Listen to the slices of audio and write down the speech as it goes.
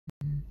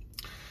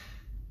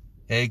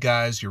Hey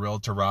guys, your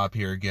realtor Rob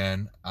here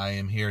again. I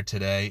am here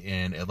today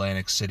in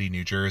Atlantic City,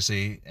 New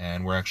Jersey,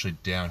 and we're actually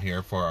down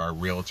here for our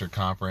realtor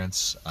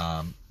conference.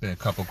 Been a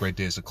couple great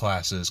days of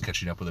classes,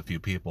 catching up with a few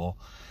people.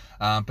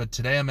 But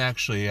today I'm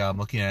actually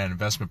looking at an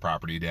investment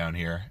property down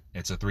here.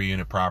 It's a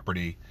 3-unit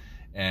property,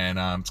 and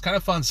it's kind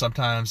of fun.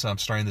 Sometimes I'm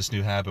starting this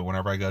new habit.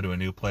 Whenever I go to a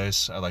new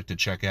place, I like to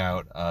check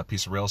out a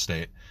piece of real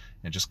estate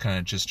and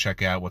just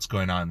check out what's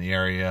going on in the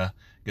area,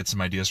 get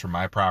some ideas for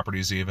my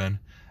properties even.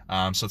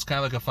 So it's kind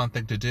of like a fun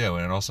thing to do,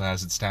 and it also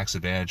has its tax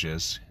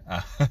advantages.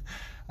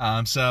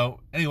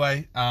 So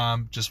anyway,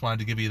 just wanted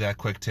to give you that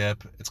quick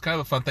tip. It's kind of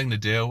a fun thing to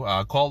do.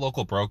 Call a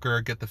local broker,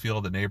 get the feel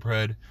of the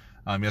neighborhood.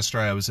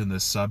 Yesterday I was in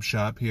this sub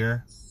shop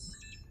here,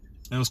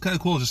 and it was kind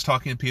of cool just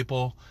talking to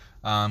people,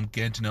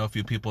 getting to know a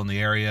few people in the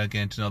area,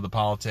 getting to know the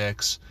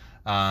politics,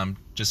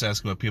 just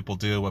asking what people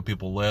do, what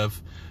people live.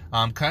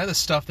 Kind of the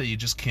stuff that you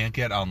just can't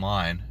get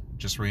online,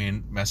 just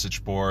reading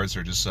message boards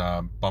or just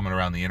bumming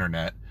around the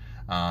internet.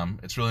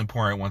 It's really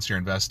important once you're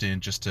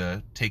investing just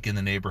to take in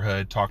the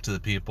neighborhood, talk to the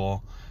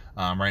people.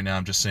 Right now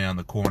I'm just sitting on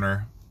the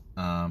corner,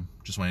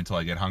 just waiting until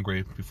I get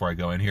hungry before I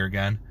go in here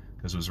again,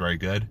 because it was very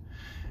good.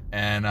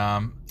 And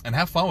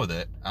have fun with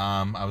it.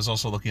 I was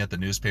also looking at the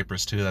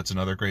newspapers too. That's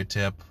another great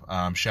tip.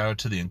 Shout out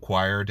to the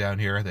Inquirer down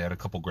here. They had a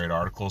couple great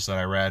articles that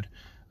I read.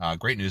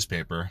 Great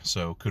newspaper,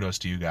 so kudos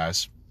to you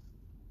guys.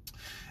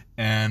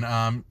 And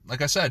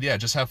like I said, yeah,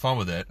 just have fun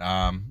with it.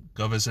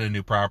 Go visit a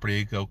new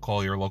property, go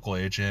call your local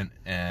agent,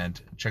 and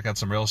check out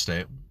some real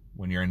estate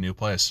when you're in a new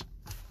place.